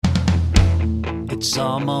It's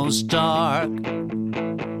almost dark.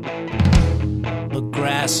 The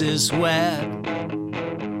grass is wet.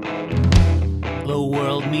 The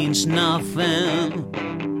world means nothing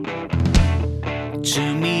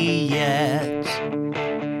to me yet.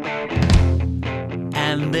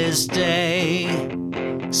 And this day,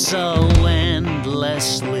 so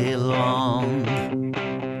endlessly long,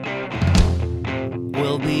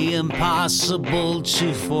 will be impossible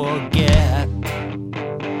to forget.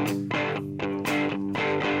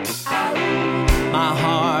 My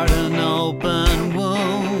heart an open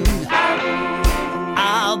wound.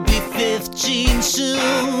 I'll be 15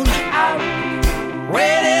 soon,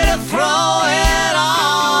 ready to throw it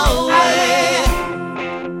all away.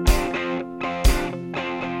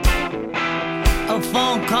 A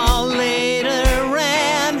phone call later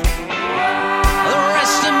and the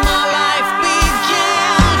rest of my life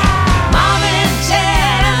began. Mom and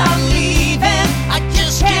Dad, I'm leaving. I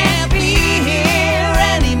just can't be here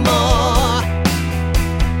anymore.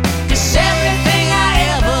 'Cause everything I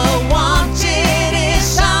ever wanted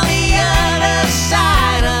is on the other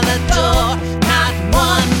side of the door. Not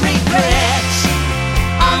one regret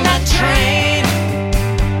on that train.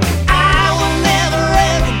 I will never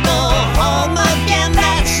ever go home again,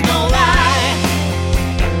 that's no lie.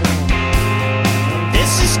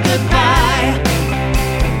 This is goodbye.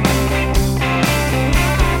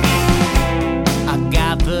 I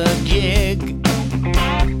got the gig,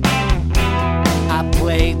 I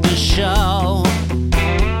played the show,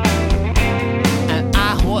 and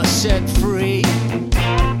I was set free.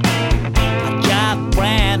 I got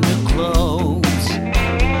brand new clothes,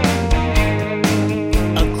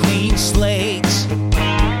 a clean slate,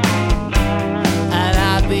 and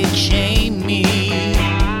I became me.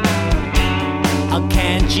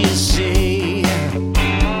 Can't you see?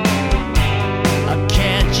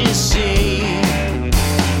 Can't you see?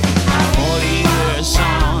 40 years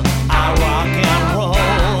on, I rock and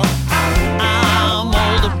roll. I'm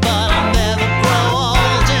older, but I'll never grow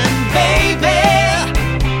old. And baby,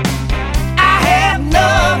 I have no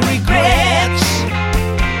regrets.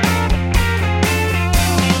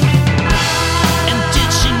 And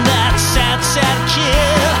ditching that sad, sad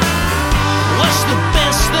kid was the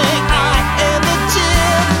best thing I ever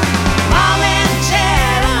did. Mom and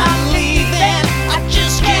Dad, I'm leaving. I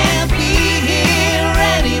just can't be here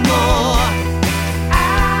anymore.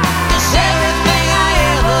 'Cause everything I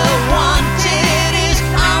ever wanted is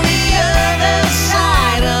on the other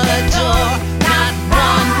side of the door. Not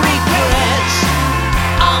one regret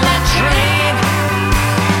on that train.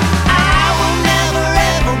 I will never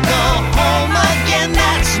ever go home again,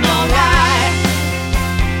 that's no lie.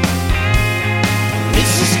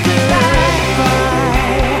 This is goodbye.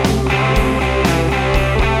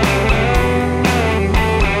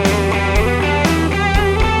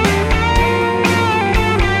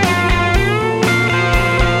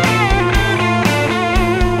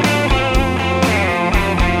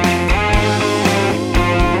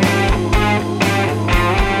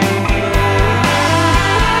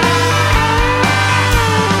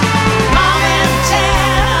 Mom and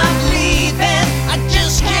Dad, I'm leaving. I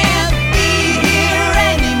just can't be here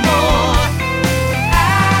anymore.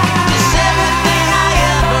 'Cause everything I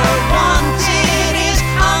ever wanted is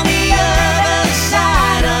on the other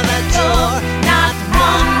side of the door. Not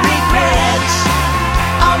one regret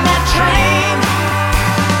on that train.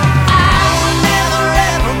 I will never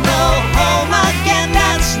ever go home again,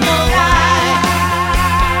 that's no lie.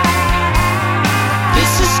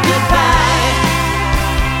 This is goodbye.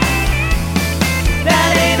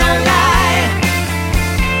 That ain't a lie.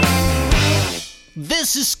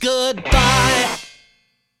 This is goodbye.